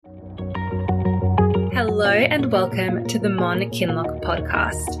Hello and welcome to the Mon Kinloch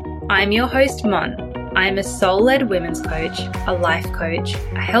podcast. I'm your host, Mon. I'm a soul-led women's coach, a life coach,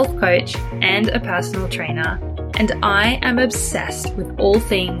 a health coach, and a personal trainer. And I am obsessed with all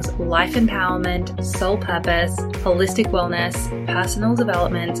things life empowerment, soul purpose, holistic wellness, personal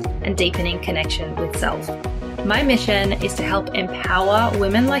development, and deepening connection with self. My mission is to help empower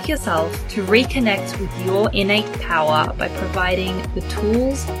women like yourself to reconnect with your innate power by providing the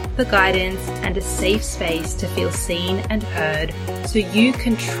tools, the guidance, and a safe space to feel seen and heard so you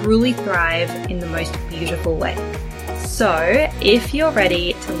can truly thrive in the most beautiful way. So, if you're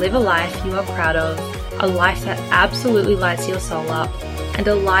ready to live a life you are proud of, a life that absolutely lights your soul up, and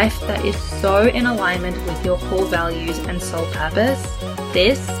a life that is so in alignment with your core values and soul purpose,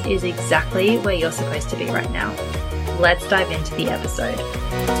 this is exactly where you're supposed to be right now. Let's dive into the episode.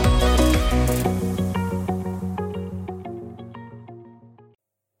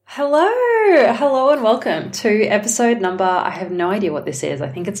 Hello and welcome to episode number, I have no idea what this is. I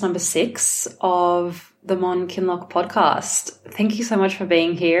think it's number 6 of the Mon Kinloch podcast. Thank you so much for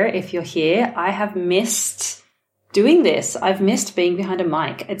being here. If you're here, I have missed doing this. I've missed being behind a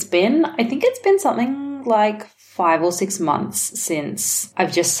mic. I think it's been something like 5 or 6 months since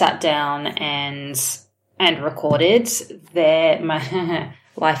I've just sat down and recorded. My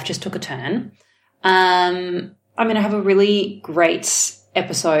life just took a turn. I have a really great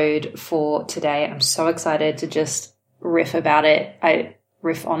episode for today. I'm so excited to just riff on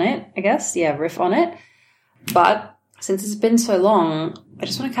it. But since it's been so long, I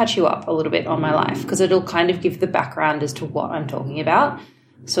just want to catch you up a little bit on my life because it'll kind of give the background as to what I'm talking about.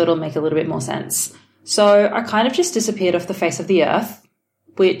 So it'll make a little bit more sense. So I kind of just disappeared off the face of the earth,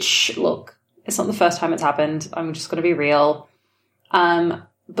 which, look, it's not the first time it's happened. I'm just going to be real. But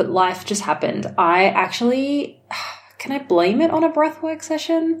life just happened. Can I blame it on a breathwork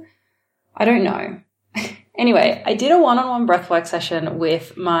session? I don't know. Anyway, I did a one-on-one breathwork session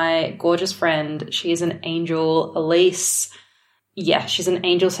with my gorgeous friend. She is an angel, Elise. Yeah, she's an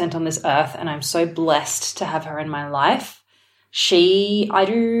angel sent on this earth, and I'm so blessed to have her in my life. I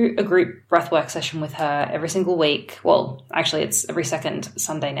do a group breathwork session with her every single week. Well, actually, it's every second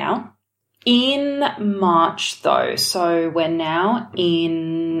Sunday now. In March, though, so we're now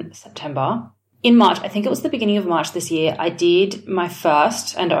in September. In March, I think it was the beginning of March this year, I did my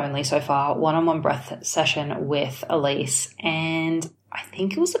first and only so far one-on-one breath session with Elise. And I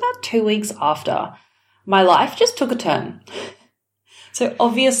think it was about 2 weeks after, my life just took a turn. So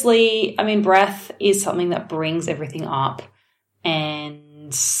obviously, breath is something that brings everything up.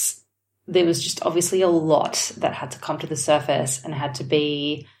 And there was just obviously a lot that had to come to the surface and had to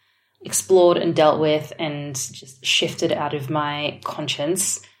be explored and dealt with and just shifted out of my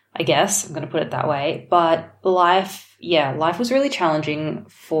conscience, I guess. I'm going to put it that way. But life was really challenging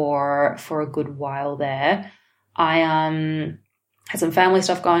for a good while there. I had some family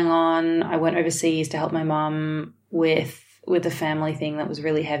stuff going on. I went overseas to help my mum with a family thing that was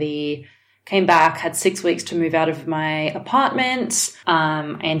really heavy. Came back, had 6 weeks to move out of my apartment.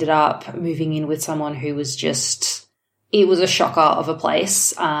 I ended up moving in with someone who was it was a shocker of a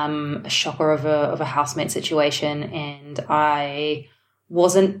place, a shocker of a housemate situation. And I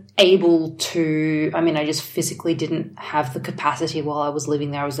wasn't able to, I just physically didn't have the capacity while I was living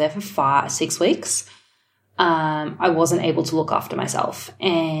there. I was there for 6 weeks. I wasn't able to look after myself.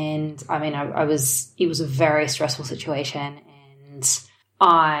 And it was a very stressful situation and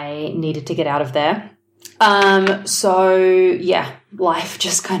I needed to get out of there. Life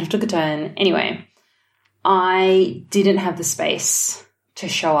just kind of took a turn. Anyway, I didn't have the space to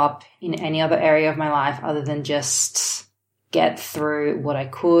show up in any other area of my life other than just get through what I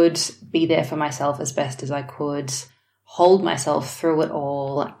could, be there for myself as best as I could, hold myself through it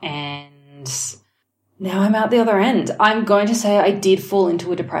all, and now I'm out the other end. I'm going to say I did fall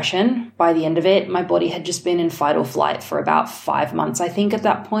into a depression by the end of it. My body had just been in fight or flight for about 5 months, I think, at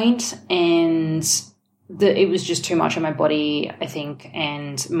that point, and it was just too much on my body, I think,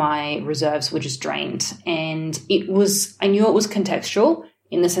 and my reserves were just drained. And I knew it was contextual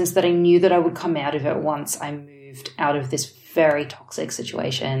in the sense that I knew that I would come out of it once I moved out of this very toxic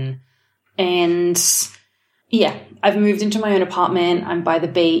situation. And yeah, I've moved into my own apartment. I'm by the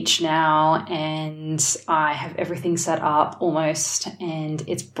beach now and I have everything set up almost, and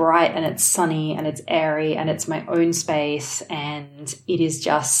it's bright and it's sunny and it's airy and it's my own space, and it is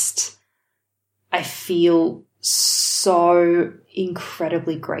just, I feel so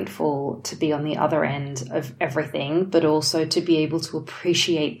incredibly grateful to be on the other end of everything, but also to be able to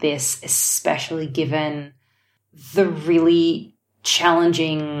appreciate this, especially given the really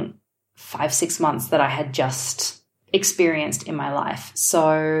challenging 5-6 months that I had just experienced in my life.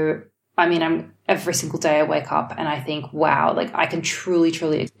 So I'm every single day I wake up and I think, wow, like I can truly,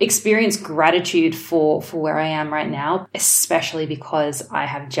 truly experience gratitude for where I am right now, especially because I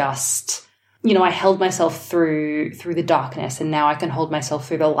have just, I held myself through the darkness, and now I can hold myself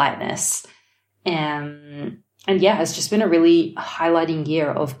through the lightness. And yeah, it's just been a really highlighting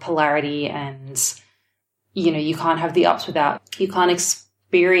year of polarity, and, you can't have the ups you can't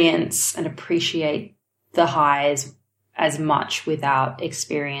experience and appreciate the highs as much without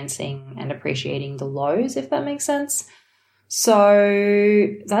experiencing and appreciating the lows, if that makes sense. So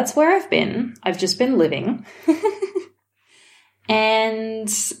that's where I've been. I've just been living. And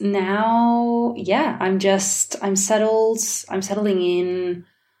now, yeah, I'm settled. I'm settling in.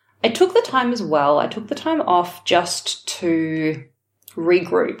 I took the time as well. I took the time off just to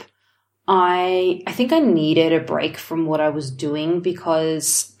regroup. I think I needed a break from what I was doing,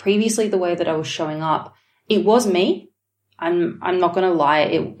 because previously the way that I was showing up, it was me. I'm not going to lie.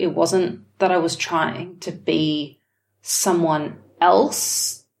 It wasn't that I was trying to be someone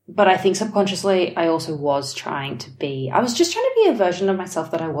else, but I think subconsciously I also was trying to be. I was just trying to be a version of myself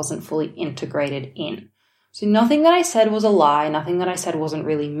that I wasn't fully integrated in. So nothing that I said was a lie, nothing that I said wasn't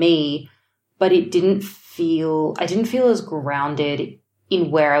really me, but I didn't feel as grounded in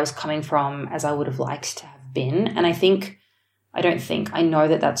where I was coming from as I would have liked to have been. And I know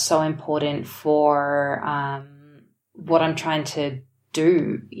that that's so important for what I'm trying to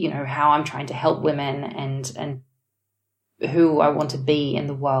do, how I'm trying to help women and who I want to be in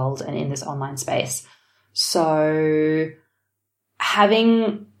the world and in this online space. So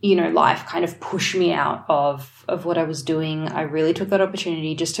having, life kind of push me out of what I was doing, I really took that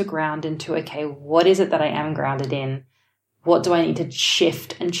opportunity just to ground into, okay, what is it that I am grounded in? What do I need to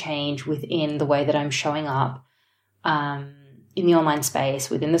shift and change within the way that I'm showing up in the online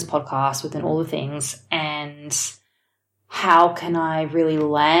space, within this podcast, within all the things? And how can I really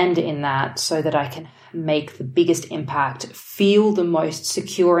land in that so that I can make the biggest impact, feel the most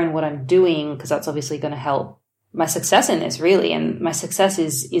secure in what I'm doing? Because that's obviously going to help my success in this, really. And my success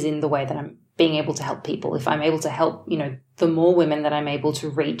is in the way that I'm being able to help people. If I'm able to help, the more women that I'm able to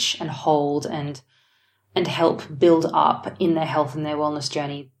reach and hold and help build up in their health and their wellness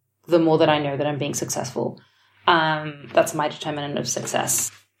journey, the more that I know that I'm being successful. That's my determinant of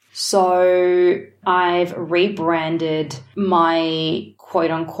success. So I've rebranded my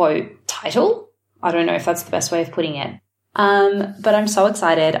quote unquote title. I don't know if that's the best way of putting it. But I'm so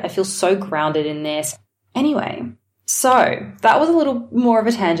excited. I feel so grounded in this. Anyway, so that was a little more of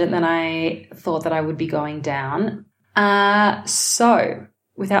a tangent than I thought that I would be going down. So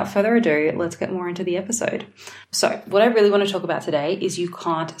without further ado, let's get more into the episode. So what I really want to talk about today is you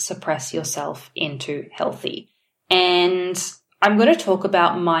can't suppress yourself into healthy. And I'm going to talk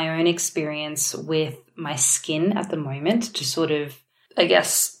about my own experience with my skin at the moment to sort of, I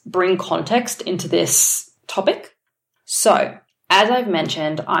guess, bring context into this topic. So as I've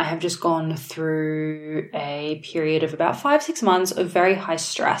mentioned, I have just gone through a period of about 5-6 months of very high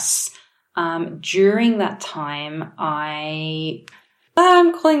stress. During that time, I'm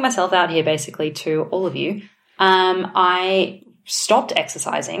calling myself out here basically to all of you. I stopped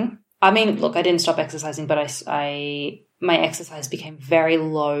exercising. I mean, look, I didn't stop exercising, but my exercise became very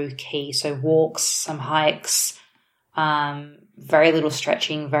low key. So walks, some hikes, very little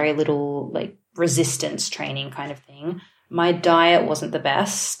stretching, very little like resistance training kind of thing. My diet wasn't the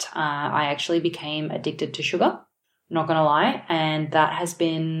best. I actually became addicted to sugar, not going to lie. And that has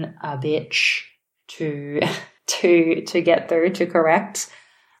been a bitch to get through, to correct.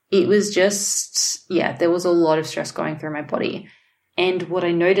 It was just, there was a lot of stress going through my body. And what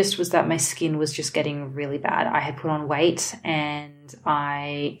I noticed was that my skin was just getting really bad. I had put on weight and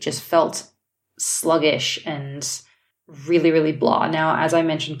I just felt sluggish and really, really blah. Now, as I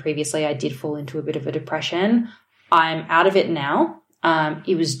mentioned previously, I did fall into a bit of a depression. I'm out of it now. I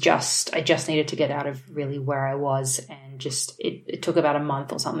just needed to get out of really where I was, and just, it took about a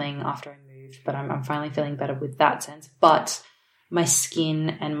month or something after I moved, but I'm finally feeling better with that sense. But my skin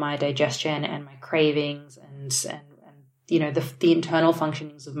and my digestion and my cravings and the internal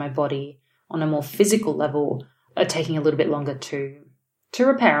functionings of my body on a more physical level are taking a little bit longer to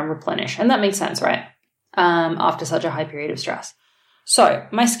repair and replenish. And that makes sense, right? After such a high period of stress. So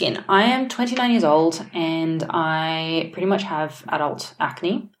my skin, I am 29 years old and I pretty much have adult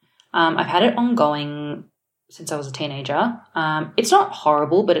acne. I've had it ongoing since I was a teenager. It's not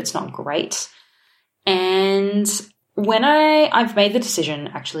horrible, but it's not great. And when I've made the decision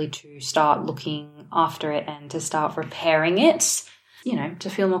actually to start looking after it and to start repairing it, to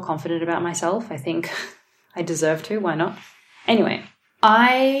feel more confident about myself. I think I deserve to. Why not? Anyway,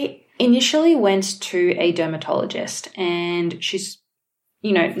 I initially went to a dermatologist and she's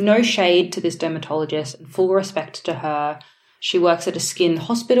no shade to this dermatologist and full respect to her. She works at a skin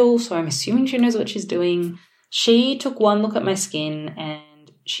hospital, so I'm assuming she knows what she's doing. She took one look at my skin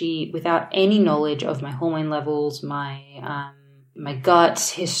and she, without any knowledge of my hormone levels, my gut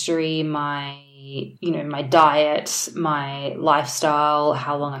history, my diet, my lifestyle,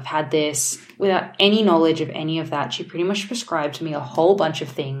 how long I've had this, without any knowledge of any of that, she pretty much prescribed me a whole bunch of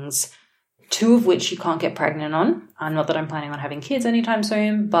things, 2 of which you can't get pregnant on. Not that I'm planning on having kids anytime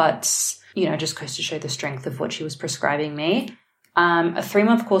soon, but, just goes to show the strength of what she was prescribing me. A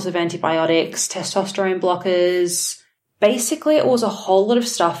 3-month course of antibiotics, testosterone blockers. Basically, it was a whole lot of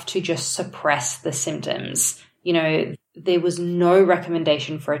stuff to just suppress the symptoms. There was no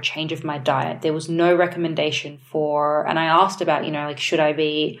recommendation for a change of my diet. There was no recommendation for, and I asked about, should I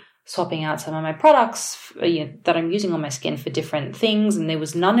be swapping out some of my products that I'm using on my skin for different things? And there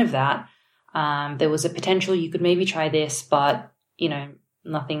was none of that. There was a potential you could maybe try this, but,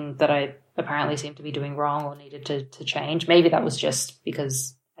 nothing that I apparently seemed to be doing wrong or needed to change. Maybe that was just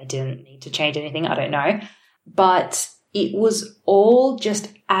because I didn't need to change anything. I don't know. But it was all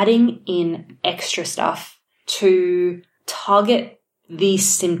just adding in extra stuff to target these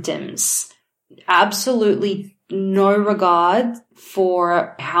symptoms. Absolutely no regard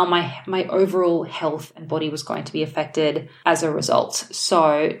for how my overall health and body was going to be affected as a result.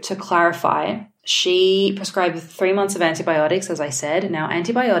 So to clarify, she prescribed 3 months of antibiotics, as I said. Now,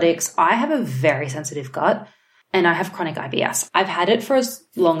 antibiotics, I have a very sensitive gut and I have chronic IBS. I've had it for as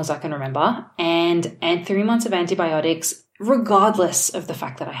long as I can remember, and 3 months of antibiotics, regardless of the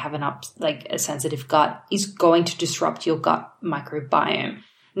fact that I have a sensitive gut, is going to disrupt your gut microbiome.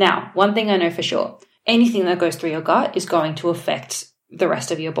 Now, one thing I know for sure, anything that goes through your gut is going to affect the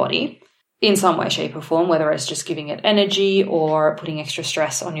rest of your body in some way, shape, or form, whether it's just giving it energy or putting extra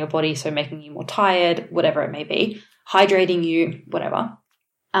stress on your body, so making you more tired, whatever it may be, hydrating you, whatever.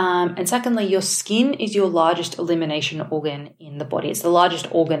 And secondly, your skin is your largest elimination organ in the body. It's the largest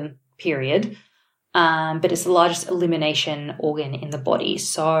organ, period. But it's the largest elimination organ in the body.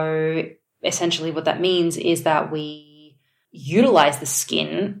 So essentially what that means is that we utilize the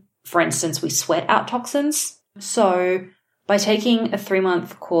skin. For instance, we sweat out toxins. So by taking a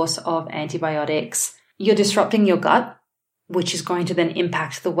 3-month course of antibiotics, you're disrupting your gut, which is going to then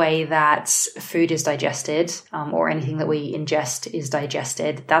impact the way that food is digested, or anything that we ingest is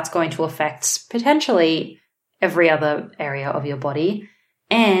digested. That's going to affect potentially every other area of your body.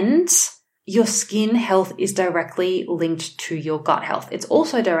 And your skin health is directly linked to your gut health. It's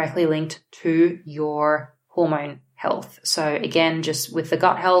also directly linked to your hormone health. So again, just with the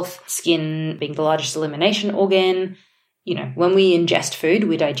gut health, skin being the largest elimination organ, when we ingest food,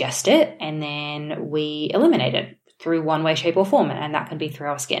 we digest it and then we eliminate it through one way, shape, or form, and that can be through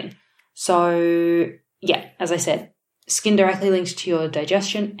our skin. So yeah, as I said, skin directly linked to your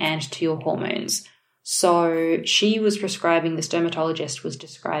digestion and to your hormones. So she was prescribing, this dermatologist was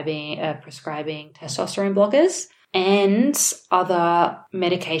prescribing testosterone blockers and other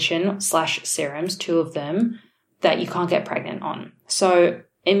medication/serums, 2 of them, that you can't get pregnant on. So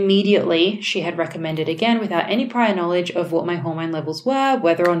immediately she had recommended, again, without any prior knowledge of what my hormone levels were,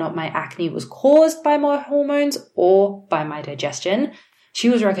 whether or not my acne was caused by my hormones or by my digestion, she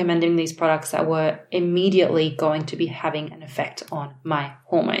was recommending these products that were immediately going to be having an effect on my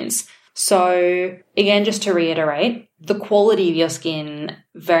hormones. So again, just to reiterate, the quality of your skin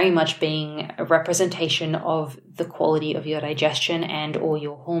very much being a representation of the quality of your digestion and or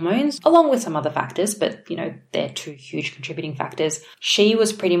your hormones, along with some other factors, but they're 2 huge contributing factors. She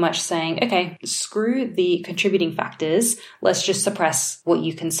was pretty much saying, okay, screw the contributing factors. Let's just suppress what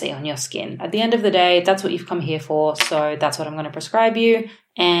you can see on your skin. At the end of the day, that's what you've come here for. So that's what I'm going to prescribe you,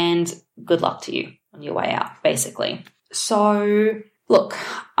 and good luck to you on your way out, basically. So look,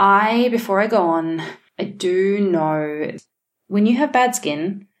 before I go on, I do know when you have bad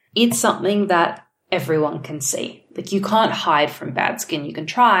skin, it's something that everyone can see. Like, you can't hide from bad skin. You can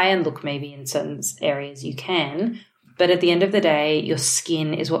try and look, maybe in certain areas you can, but at the end of the day, your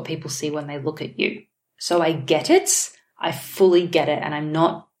skin is what people see when they look at you. So I get it. I fully get it. And I'm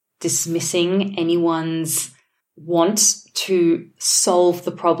not dismissing anyone's want to solve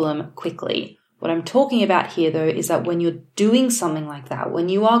the problem quickly. What I'm talking about here, though, is that when you're doing something like that, when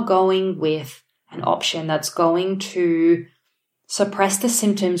you are going with an option that's going to suppress the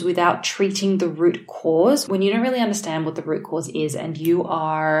symptoms without treating the root cause, when you don't really understand what the root cause is and you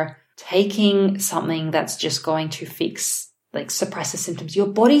are taking something that's just going to suppress the symptoms, your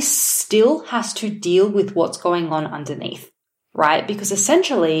body still has to deal with what's going on underneath. Right? Because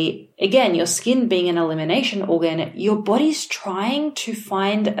essentially, again, your skin being an elimination organ, your body's trying to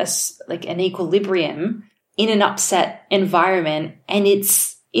find an equilibrium in an upset environment, and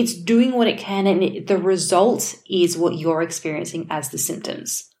it's doing what it can, and the result is what you're experiencing as the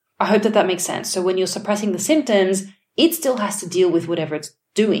symptoms. I hope that makes sense. So when you're suppressing the symptoms, it still has to deal with whatever it's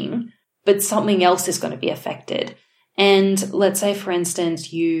doing, but something else is going to be affected. And let's say, for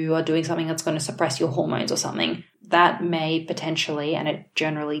instance, you are doing something that's going to suppress your hormones or something. That may potentially, and it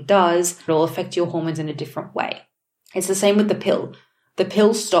generally does, it'll affect your hormones in a different way. It's the same with the pill. The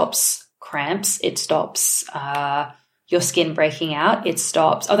pill stops cramps. It stops your skin breaking out. It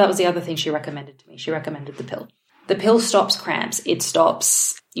stops. Oh, that was the other thing she recommended to me. She recommended the pill. The pill stops cramps. It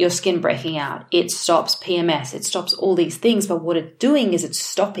stops your skin breaking out. It stops PMS. It stops all these things. But what it's doing is it's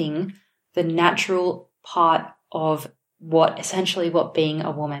stopping the natural part of what being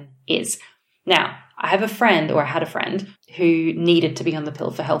a woman is. Now, I had a friend who needed to be on the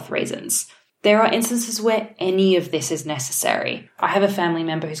pill for health reasons. There are instances where any of this is necessary. I have a family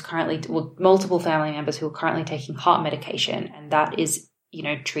member multiple family members who are currently taking heart medication, and that is,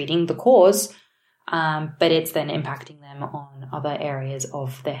 treating the cause, but it's then impacting them on other areas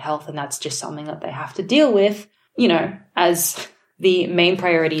of their health, and that's just something that they have to deal with, as the main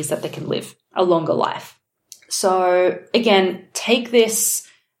priority is that they can live a longer life. So again, take this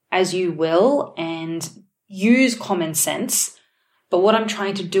as you will and use common sense. But what I'm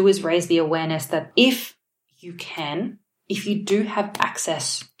trying to do is raise the awareness that if you do have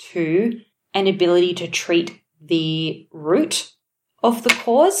access to an ability to treat the root of the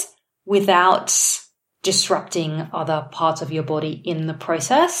cause without disrupting other parts of your body in the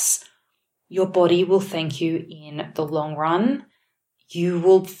process, your body will thank you in the long run. You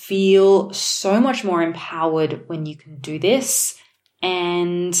will feel so much more empowered when you can do this,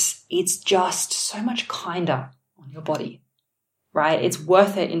 and it's just so much kinder on your body, right? It's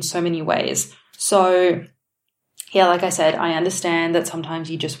worth it in so many ways. So yeah, like I said, I understand that sometimes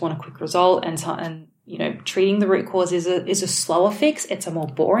you just want a quick result, and treating the root cause is a slower fix. It's a more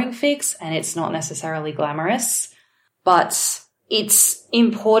boring fix, and it's not necessarily glamorous, but it's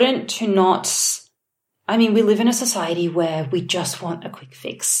important to not. We live in a society where we just want a quick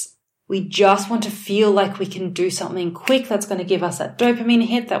fix. We just want to feel like we can do something quick that's going to give us that dopamine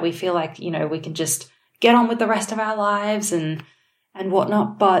hit that we feel like, we can just get on with the rest of our lives and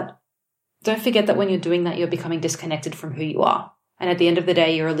whatnot. But don't forget that when you're doing that, you're becoming disconnected from who you are. And at the end of the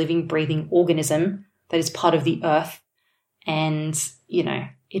day, you're a living, breathing organism that is part of the earth. And,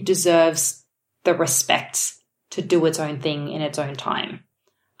 it deserves the respect to do its own thing in its own time.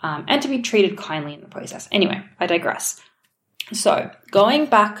 And to be treated kindly in the process. Anyway, I digress. So going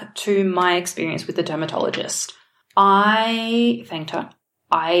back to my experience with the dermatologist, I thanked her.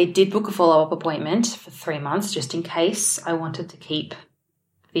 I did book a follow-up appointment for 3 months just in case I wanted to keep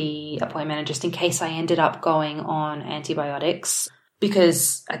the appointment and just in case I ended up going on antibiotics,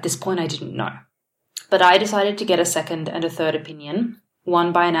 because at this point I didn't know. But I decided to get a second and a third opinion,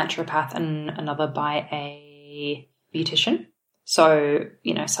 one by a naturopath and another by a beautician. So,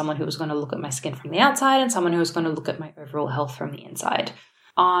 someone who was going to look at my skin from the outside and someone who was going to look at my overall health from the inside.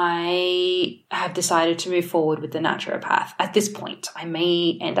 I have decided to move forward with the naturopath. At this point, I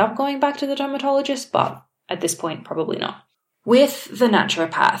may end up going back to the dermatologist, but at this point, probably not. With the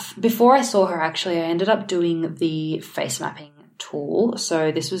naturopath, before I saw her, actually, I ended up doing the face mapping tool.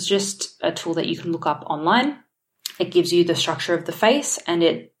 So this was just a tool that you can look up online. It gives you the structure of the face, and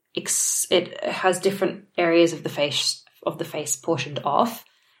it has different areas of the face portioned off,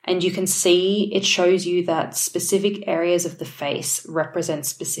 and you can see it shows you that specific areas of the face represent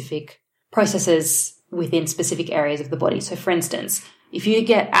specific processes within specific areas of the body. So for instance, if you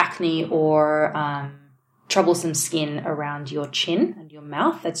get acne or troublesome skin around your chin and your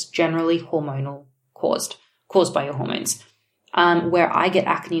mouth, that's generally hormonal caused by your hormones. Where I get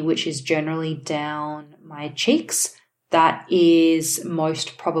acne, which is generally down my cheeks, that is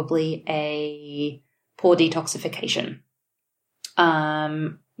most probably a poor detoxification.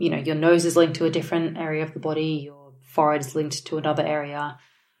 Your nose is linked to a different area of the body, your forehead is linked to another area,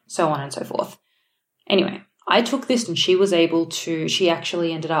 so on and so forth. Anyway, I took this and she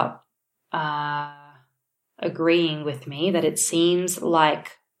actually ended up agreeing with me that it seems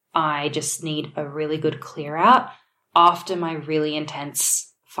like I just need a really good clear out after my really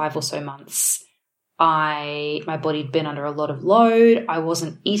intense 5 or so months. My body had been under a lot of load. I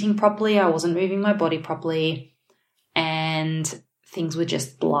wasn't eating properly. I wasn't moving my body properly. And things were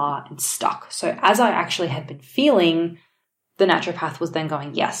just blah and stuck. So as I actually had been feeling, the naturopath was then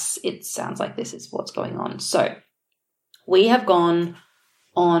going, yes, it sounds like this is what's going on. So we have gone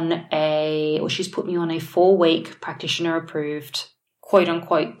on she's put me on a 4-week practitioner approved quote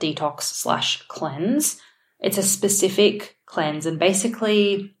unquote detox /cleanse. It's a specific cleanse. And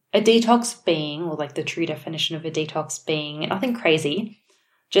basically a detox being, or like the true definition of a detox being, nothing crazy,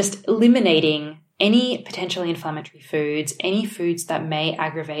 just eliminating any potentially inflammatory foods, any foods that may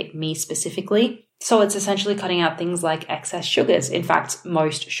aggravate me specifically. So it's essentially cutting out things like excess sugars. In fact,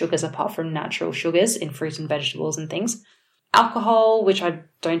 most sugars apart from natural sugars in fruit and vegetables and things. Alcohol, which I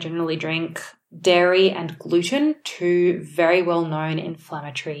don't generally drink. Dairy and gluten, two very well-known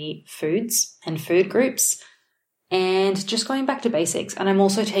inflammatory foods and food groups. And just going back to basics. And I'm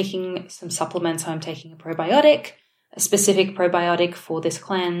also taking some supplements. So I'm taking a probiotic, a specific probiotic for this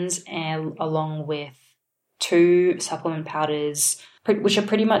cleanse, and along with 2 supplement powders, which are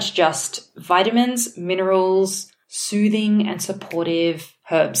pretty much just vitamins, minerals, soothing and supportive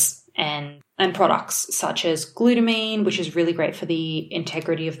herbs and products such as glutamine, which is really great for the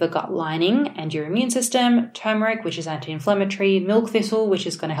integrity of the gut lining and your immune system, turmeric, which is anti-inflammatory, milk thistle, which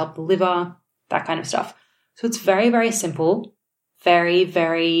is going to help the liver, that kind of stuff. So it's very, very simple, very,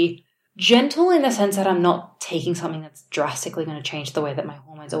 very gentle in the sense that I'm not taking something that's drastically going to change the way that my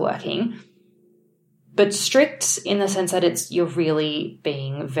hormones are working, but strict in the sense that you're really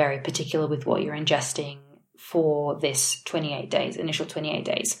being very particular with what you're ingesting for this 28 days, initial 28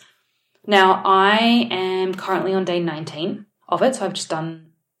 days. Now, I am currently on day 19 of it, so I've just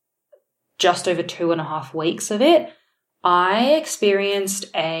done just over 2.5 weeks of it. I experienced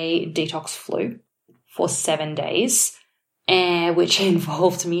a detox flu for 7 days, which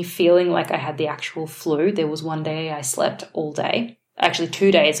involved me feeling like I had the actual flu. There was one day I slept all day. Actually,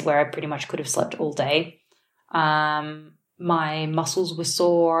 2 days where I pretty much could have slept all day. My muscles were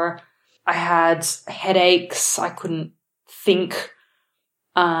sore. I had headaches. I couldn't think.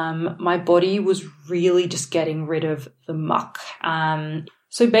 My body was really just getting rid of the muck.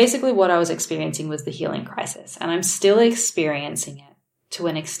 So basically what I was experiencing was the healing crisis, and I'm still experiencing it to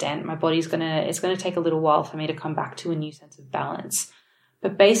an extent. My body's it's going to take a little while for me to come back to a new sense of balance.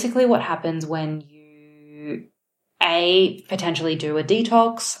 But basically what happens when you potentially do a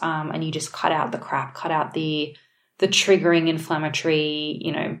detox, and you just cut out the crap, cut out the triggering inflammatory,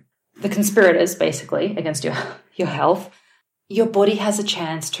 the conspirators basically against your health, your body has a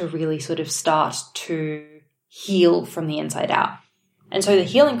chance to really sort of start to heal from the inside out. And so the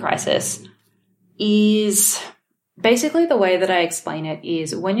healing crisis is basically, the way that I explain it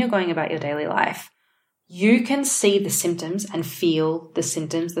is when you're going about your daily life, you can see the symptoms and feel the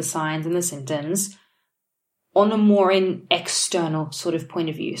symptoms, the signs and the symptoms on a more external sort of point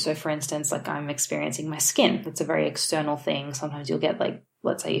of view. So for instance, like I'm experiencing my skin. That's a very external thing. Sometimes you'll get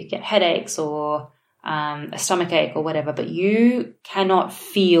let's say you get headaches or a stomach ache or whatever, but you cannot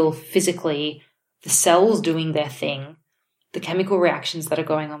feel physically the cells doing their thing, the chemical reactions that are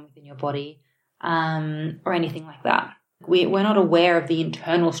going on within your body, or anything like that. We're not aware of the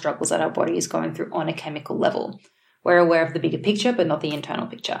internal struggles that our body is going through on a chemical level. We're aware of the bigger picture, but not the internal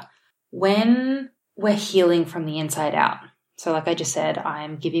picture. When we're healing from the inside out, so like I just said,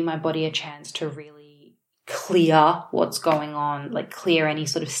 I'm giving my body a chance to really clear what's going on, like clear any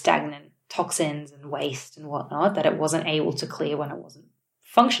sort of stagnant toxins and waste and whatnot that it wasn't able to clear when it wasn't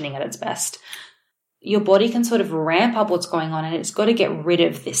functioning at its best. Your body can sort of ramp up what's going on, and it's got to get rid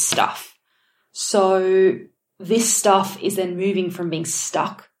of this stuff. So this stuff is then moving from being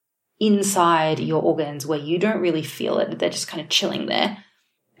stuck inside your organs where you don't really feel it. They're just kind of chilling there.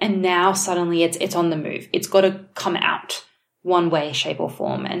 And now suddenly it's on the move. It's got to come out one way, shape or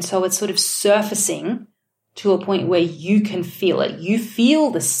form. And so it's sort of surfacing to a point where you can feel it. You feel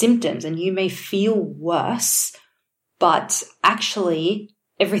the symptoms and you may feel worse, but actually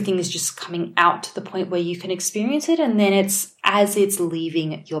everything is just coming out to the point where you can experience it. And then it's as it's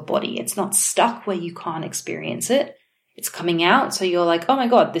leaving your body. It's not stuck where you can't experience it. It's coming out. So you're like, oh my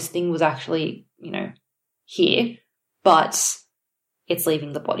God, this thing was actually, here, but it's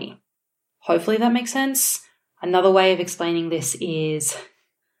leaving the body. Hopefully that makes sense. Another way of explaining this is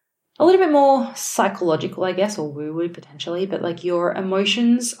a little bit more psychological, I guess, or woo-woo potentially, but like your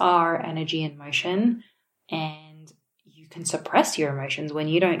emotions are energy in motion, and you can suppress your emotions when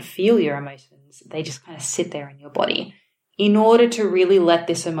you don't feel your emotions. They just kind of sit there in your body. In order to really let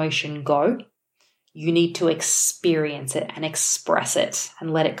this emotion go, you need to experience it and express it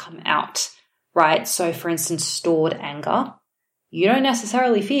and let it come out, right? So for instance, stored anger, you don't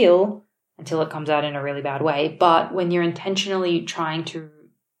necessarily feel until it comes out in a really bad way. But when you're intentionally trying to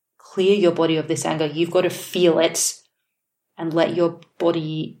clear your body of this anger, you've got to feel it and let your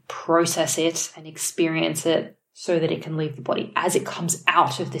body process it and experience it so that it can leave the body. As it comes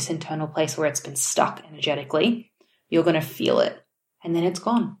out of this internal place where it's been stuck energetically, you're going to feel it, and then it's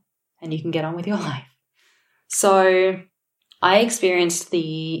gone and you can get on with your life. So I experienced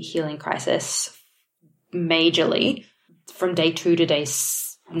the healing crisis majorly from day 2 to day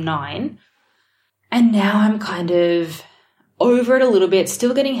 9. And now I'm kind of over it a little bit,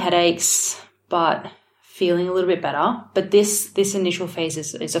 still getting headaches, but feeling a little bit better. But this initial phase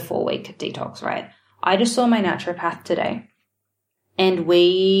is a 4-week detox, right? I just saw my naturopath today and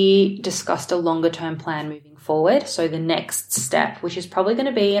we discussed a longer term plan moving forward. So the next step, which is probably going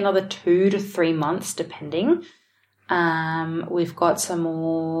to be another 2 to 3 months, depending. We've got some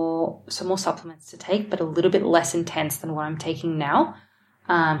more supplements to take, but a little bit less intense than what I'm taking now,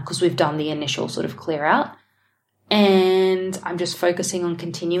 because we've done the initial sort of clear out. And I'm just focusing on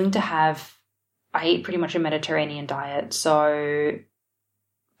continuing to I eat pretty much a Mediterranean diet. So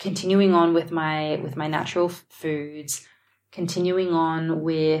continuing on with my natural foods, continuing on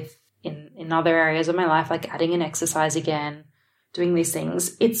with in other areas of my life, like adding an exercise again, doing these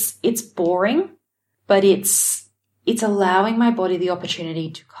things. It's boring, but it's allowing my body the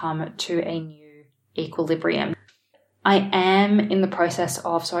opportunity to come to a new equilibrium. I am in the process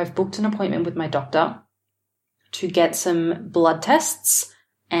of, so I've booked an appointment with my doctor to get some blood tests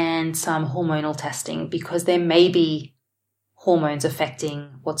and some hormonal testing, because there may be hormones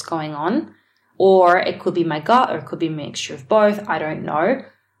affecting what's going on, or it could be my gut, or it could be a mixture of both. I don't know,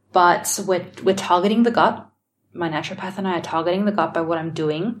 but we're targeting the gut. My naturopath and I are targeting the gut by what I'm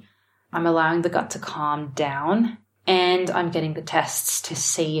doing. I'm allowing the gut to calm down, and I'm getting the tests to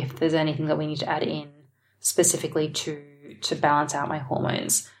see if there's anything that we need to add in specifically to balance out my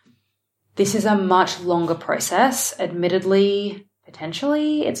hormones. This is a much longer process. Admittedly,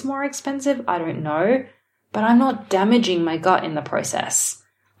 potentially it's more expensive. I don't know, but I'm not damaging my gut in the process.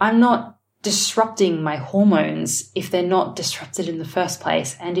 I'm not disrupting my hormones if they're not disrupted in the first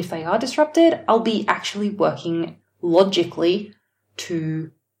place. And if they are disrupted, I'll be actually working logically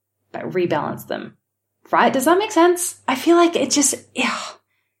to rebalance them. Right? Does that make sense? I feel like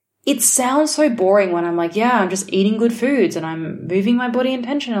it sounds so boring when I'm like, yeah, I'm just eating good foods and I'm moving my body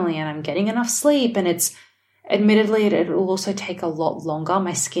intentionally and I'm getting enough sleep. And it's admittedly, it will also take a lot longer.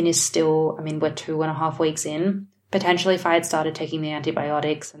 My skin is still, we're 2.5 weeks in. Potentially, if I had started taking the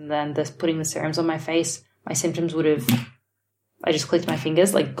antibiotics and then putting the serums on my face, my symptoms would have, I just clicked my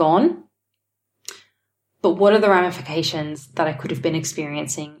fingers, gone. But what are the ramifications that I could have been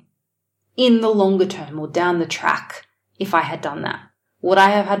experiencing in the longer term or down the track if I had done that? Would I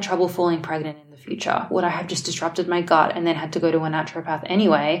have had trouble falling pregnant in the future? Would I have just disrupted my gut and then had to go to a naturopath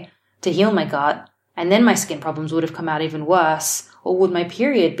anyway to heal my gut? And then my skin problems would have come out even worse. Or would my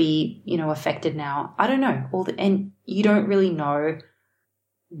period be, affected now? I don't know. And you don't really know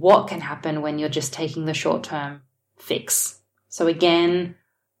what can happen when you're just taking the short-term fix. So again,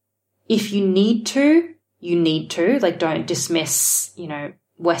 if you need to, you need to. Don't dismiss,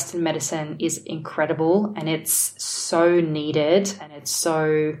 Western medicine is incredible and it's so needed and it's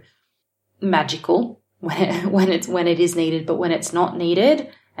so magical when it is needed, but when it's not needed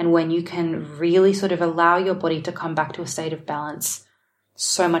and when you can really sort of allow your body to come back to a state of balance,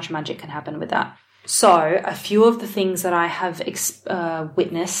 so much magic can happen with that. So a few of the things that I have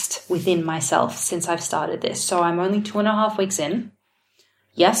witnessed within myself since I've started this. So I'm only 2.5 weeks in.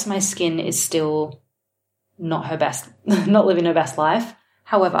 Yes, my skin is still not her best, not living her best life.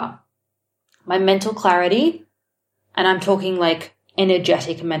 However, my mental clarity, and I'm talking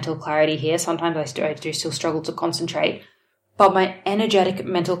energetic mental clarity here. Sometimes I do still struggle to concentrate, but my energetic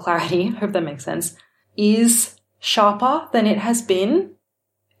mental clarity, hope that makes sense, is sharper than it has been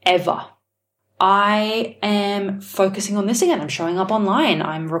ever. I am focusing on this again. I'm showing up online.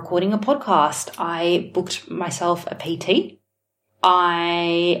 I'm recording a podcast. I booked myself a PT.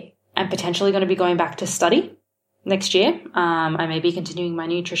 I am potentially going to be going back to study next year. I may be continuing my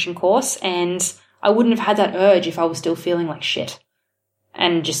nutrition course, and I wouldn't have had that urge if I was still feeling like shit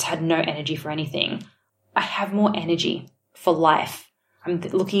and just had no energy for anything. I have more energy for life. I'm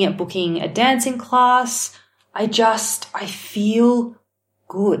looking at booking a dancing class. I feel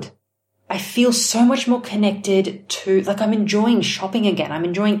good. I feel so much more connected to, I'm enjoying shopping again. I'm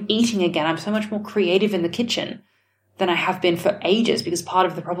enjoying eating again. I'm so much more creative in the kitchen than I have been for ages, because part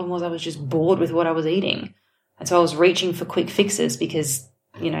of the problem was I was just bored with what I was eating. And so I was reaching for quick fixes because,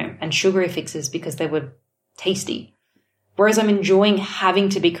 and sugary fixes because they were tasty. Whereas I'm enjoying having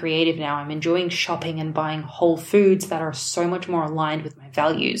to be creative now. I'm enjoying shopping and buying whole foods that are so much more aligned with my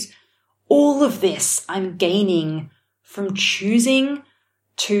values. All of this I'm gaining from choosing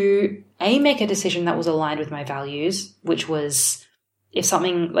to make a decision that was aligned with my values, which was, if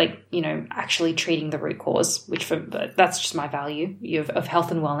something actually treating the root cause, that's just my value of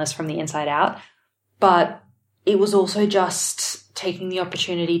health and wellness from the inside out. But it was also just taking the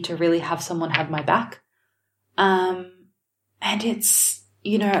opportunity to really have someone have my back. And it's,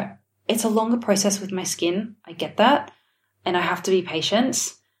 it's a longer process with my skin. I get that. And I have to be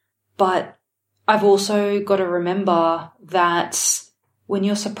patient. But I've also got to remember that when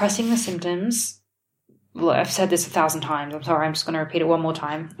you're suppressing the symptoms, well, I've said this 1,000 times. I'm sorry, I'm just going to repeat it one more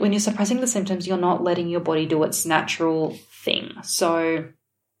time. When you're suppressing the symptoms, you're not letting your body do its natural thing. So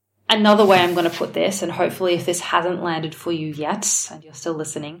another way I'm going to put this, and hopefully if this hasn't landed for you yet, and you're still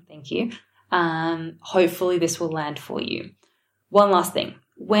listening, thank you. Hopefully this will land for you. One last thing.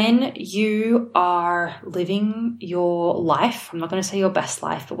 When you are living your life, I'm not going to say your best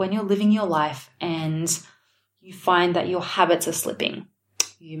life, but when you're living your life and you find that your habits are slipping,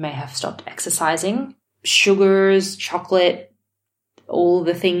 you may have stopped exercising, sugars, chocolate, all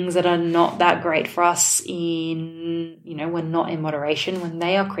the things that are not that great for us when not in moderation, when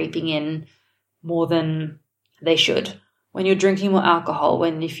they are creeping in more than they should. When you're drinking more alcohol,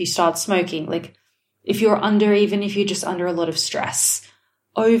 if you start smoking, like even if you're just under a lot of stress,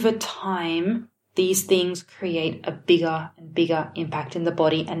 over time, these things create a bigger and bigger impact in the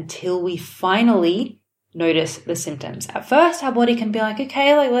body until we finally notice the symptoms. At first, our body can be like,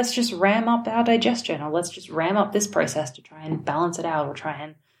 okay, let's just ram up our digestion, or let's just ram up this process to try and balance it out or try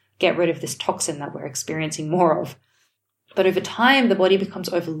and get rid of this toxin that we're experiencing more of. But over time, the body becomes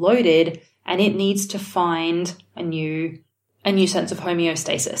overloaded and it needs to find a new sense of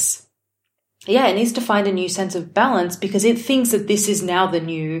homeostasis. Yeah, it needs to find a new sense of balance because it thinks that this is now the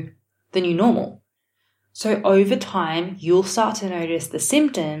new normal. So over time, you'll start to notice the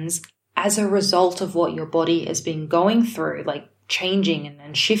symptoms as a result of what your body has been going through, like changing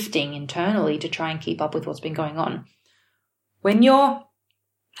and shifting internally to try and keep up with what's been going on. When you're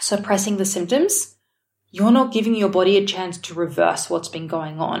suppressing the symptoms, you're not giving your body a chance to reverse what's been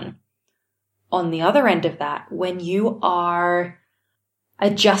going on. On the other end of that, when you are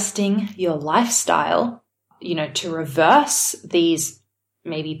adjusting your lifestyle, to reverse these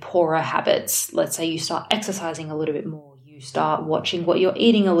maybe poorer habits, let's say you start exercising a little bit more, you start watching what you're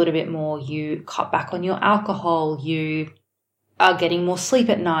eating a little bit more, you cut back on your alcohol, you are getting more sleep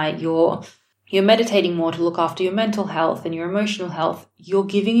at night, you're meditating more to look after your mental health and your emotional health, you're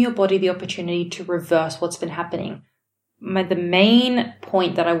giving your body the opportunity to reverse what's been happening. The main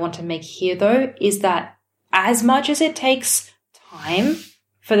point that I want to make here, though, is that as much as it takes time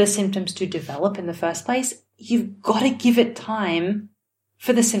for the symptoms to develop in the first place, you've got to give it time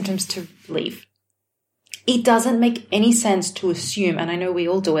for the symptoms to leave. It doesn't make any sense to assume, and I know we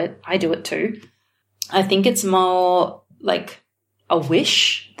all do it, I do it too. I think it's more like a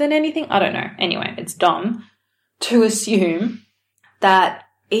wish than anything. I don't know. Anyway, it's dumb to assume that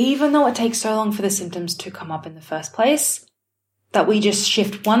even though it takes so long for the symptoms to come up in the first place, that we just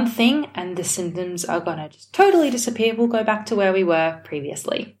shift one thing and the symptoms are going to just totally disappear. We'll go back to where we were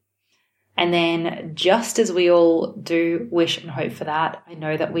previously. And then just as we all do wish and hope for that, I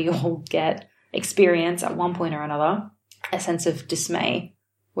know that we all experience at one point or another a sense of dismay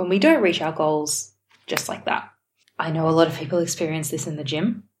when we don't reach our goals just like that. I know a lot of people experience this in the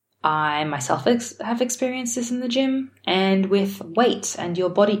gym. I myself have experienced this in the gym and with weight and your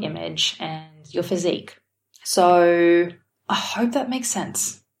body image and your physique. So I hope that makes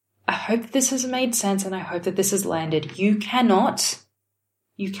sense. I hope that this has made sense and I hope that this has landed. You cannot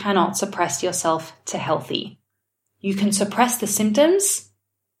suppress yourself to healthy. You can suppress the symptoms,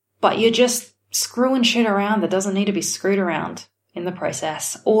 but you're just screwing shit around that doesn't need to be screwed around in the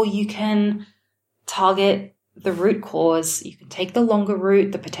process. Or you can target the root cause. You can take the longer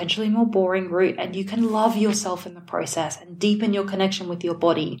route, the potentially more boring route, and you can love yourself in the process and deepen your connection with your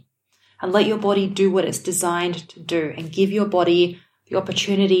body and let your body do what it's designed to do and give your body the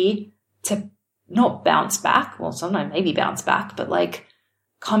opportunity to not bounce back. Well, sometimes maybe bounce back, but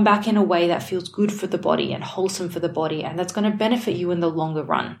come back in a way that feels good for the body and wholesome for the body. And that's going to benefit you in the longer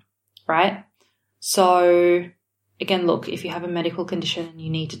run, right? So again, look, if you have a medical condition and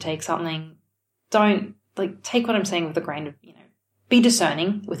you need to take something, don't take what I'm saying with a grain of, be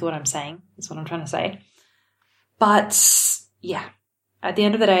discerning with what I'm saying. That's what I'm trying to say. But yeah, at the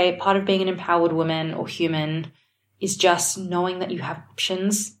end of the day, part of being an empowered woman or human is just knowing that you have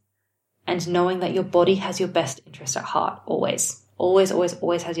options and knowing that your body has your best interest at heart. Always, always, always,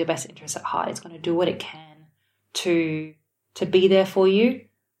 always has your best interest at heart. It's going to do what it can to be there for you.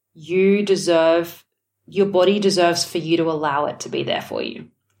 Your body deserves for you to allow it to be there for you.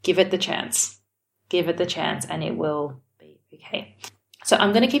 Give it the chance. Give it the chance and it will be okay. So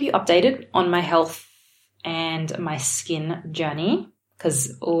I'm going to keep you updated on my health and my skin journey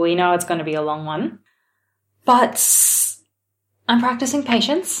because we know it's going to be a long one. But I'm practicing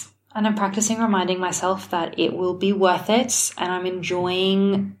patience and I'm practicing reminding myself that it will be worth it and I'm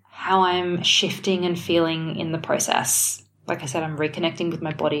enjoying how I'm shifting and feeling in the process. Like I said, I'm reconnecting with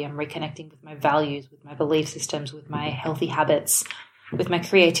my body. I'm reconnecting with my values, with my belief systems, with my healthy habits. with my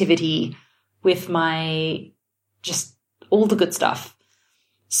creativity, with my just all the good stuff.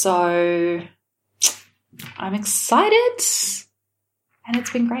 So I'm excited and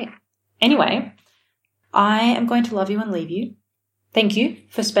it's been great. Anyway, I am going to love you and leave you. Thank you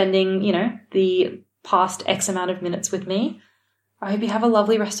for spending, the past X amount of minutes with me. I hope you have a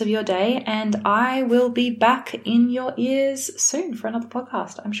lovely rest of your day, and I will be back in your ears soon for another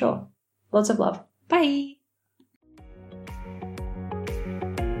podcast, I'm sure. Lots of love. Bye.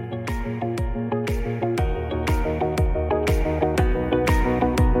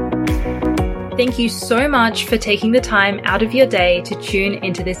 Thank you so much for taking the time out of your day to tune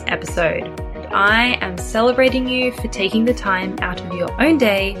into this episode. I am celebrating you for taking the time out of your own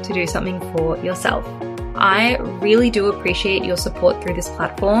day to do something for yourself. I really do appreciate your support through this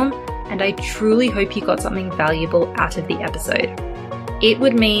platform, and I truly hope you got something valuable out of the episode. It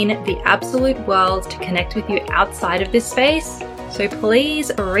would mean the absolute world to connect with you outside of this space, so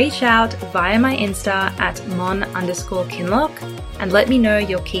please reach out via my Insta at mon_kinlock and let me know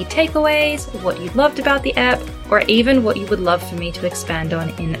your key takeaways, what you loved about the ep, or even what you would love for me to expand on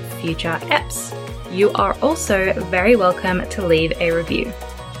in future eps. You are also very welcome to leave a review.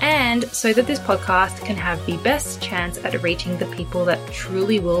 And so that this podcast can have the best chance at reaching the people that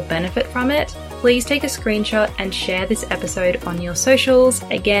truly will benefit from it, please take a screenshot and share this episode on your socials,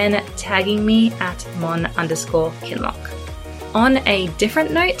 again, tagging me at mon_kinlock. On a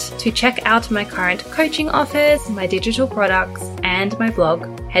different note, to check out my current coaching offers, my digital products, and my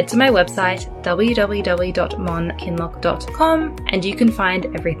blog, head to my website, www.monkinlock.com, and you can find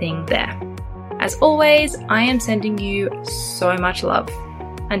everything there. As always, I am sending you so much love.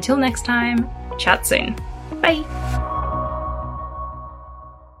 Until next time, chat soon. Bye.